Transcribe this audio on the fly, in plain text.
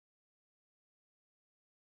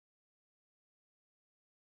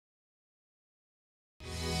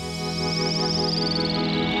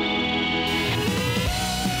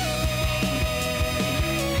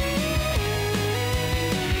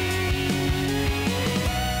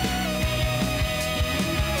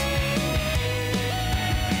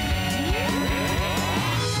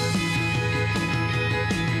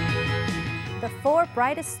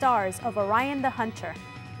brightest stars of Orion the Hunter.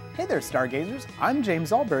 Hey there, stargazers. I'm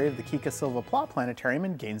James Albury of the Kika Silva Plot Planetarium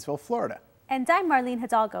in Gainesville, Florida. And I'm Marlene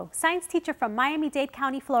Hidalgo, science teacher from Miami-Dade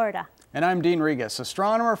County, Florida. And I'm Dean Regas,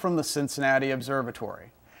 astronomer from the Cincinnati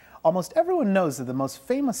Observatory. Almost everyone knows that the most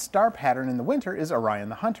famous star pattern in the winter is Orion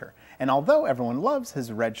the Hunter. And although everyone loves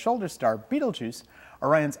his red shoulder star, Betelgeuse,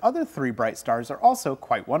 Orion's other three bright stars are also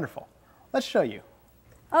quite wonderful. Let's show you.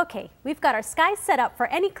 Okay, we've got our skies set up for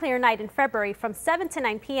any clear night in February from 7 to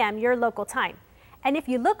 9 p.m. your local time. And if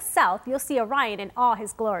you look south, you'll see Orion in all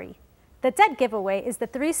his glory. The dead giveaway is the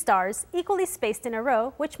three stars, equally spaced in a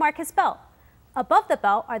row, which mark his belt. Above the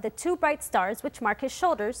belt are the two bright stars, which mark his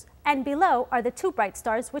shoulders, and below are the two bright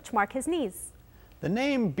stars, which mark his knees. The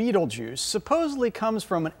name Betelgeuse supposedly comes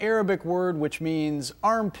from an Arabic word which means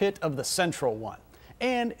armpit of the central one,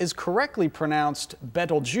 and is correctly pronounced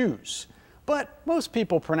Betelgeuse. But most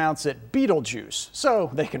people pronounce it Beetlejuice, so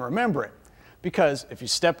they can remember it. Because if you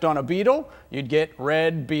stepped on a beetle, you'd get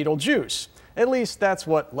red Beetlejuice. At least that's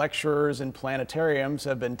what lecturers in planetariums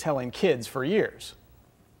have been telling kids for years.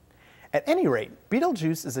 At any rate,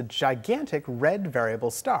 Betelgeuse is a gigantic red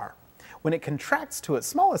variable star. When it contracts to its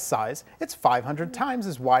smallest size, it's 500 times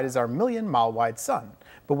as wide as our million-mile-wide sun.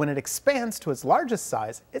 But when it expands to its largest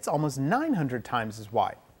size, it's almost 900 times as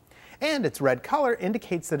wide. And its red color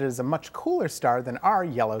indicates that it is a much cooler star than our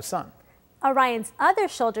yellow sun. Orion's other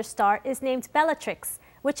shoulder star is named Bellatrix,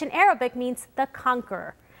 which in Arabic means the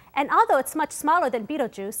conqueror. And although it's much smaller than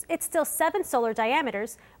Betelgeuse, it's still 7 solar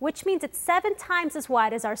diameters, which means it's 7 times as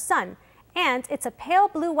wide as our sun. And it's a pale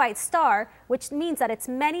blue-white star, which means that it's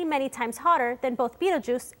many, many times hotter than both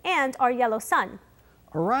Betelgeuse and our yellow sun.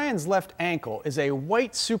 Orion's left ankle is a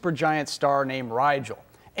white supergiant star named Rigel,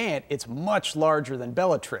 and it's much larger than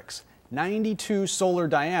Bellatrix, 92 solar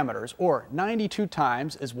diameters, or 92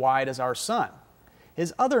 times as wide as our sun.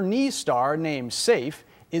 His other knee star, named Saiph,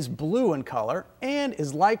 is blue in color and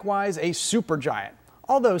is likewise a supergiant,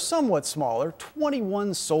 although somewhat smaller,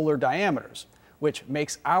 21 solar diameters, which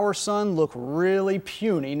makes our sun look really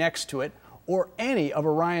puny next to it, or any of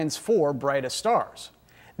Orion's 4 brightest stars.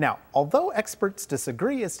 Now, although experts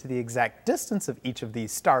disagree as to the exact distance of each of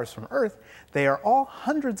these stars from Earth, they are all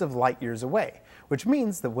hundreds of light years away, which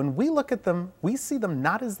means that when we look at them, we see them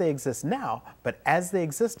not as they exist now, but as they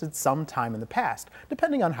existed some time in the past,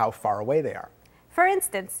 depending on how far away they are. For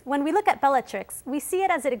instance, when we look at Bellatrix, we see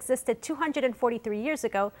it as it existed 243 years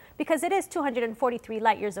ago because it is 243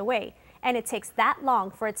 light years away, and it takes that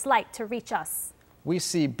long for its light to reach us. We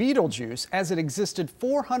see Betelgeuse as it existed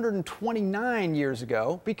 429 years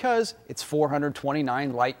ago because it's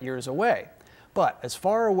 429 light years away. But as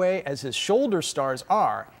far away as his shoulder stars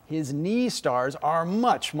are, his knee stars are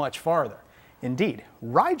much, much farther. Indeed,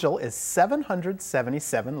 Rigel is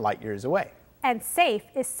 777 light years away. And Saiph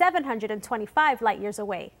is 725 light years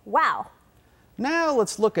away. Wow! Now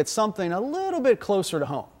let's look at something a little bit closer to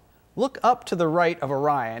home. Look up to the right of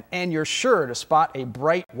Orion and you're sure to spot a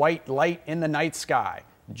bright white light in the night sky,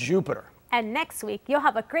 Jupiter. And next week, you'll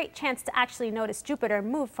have a great chance to actually notice Jupiter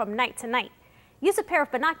move from night to night. Use a pair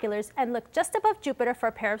of binoculars and look just above Jupiter for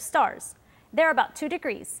a pair of stars. They're about 2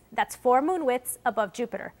 degrees. That's 4 moon widths above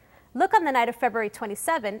Jupiter. Look on the night of February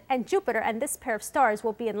 27 and Jupiter and this pair of stars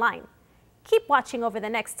will be in line. Keep watching over the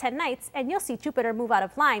next 10 nights and you'll see Jupiter move out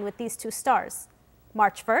of line with these 2 stars.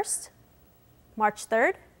 March 1st, March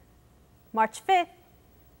 3rd, March 5th,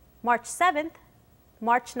 March 7th,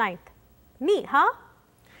 March 9th. Neat, huh?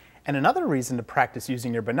 And another reason to practice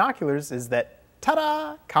using your binoculars is that,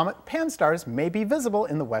 ta-da! Comet Pan-STARRS may be visible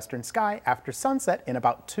in the western sky after sunset in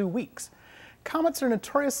about 2 weeks. Comets are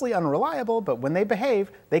notoriously unreliable, but when they behave,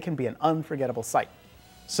 they can be an unforgettable sight.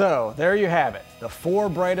 So there you have it, the 4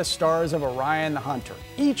 brightest stars of Orion the Hunter,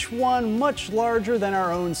 each one much larger than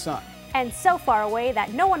our own sun. And so far away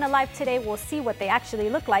that no one alive today will see what they actually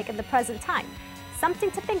look like in the present time.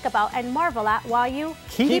 Something to think about and marvel at while you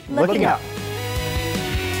keep looking up.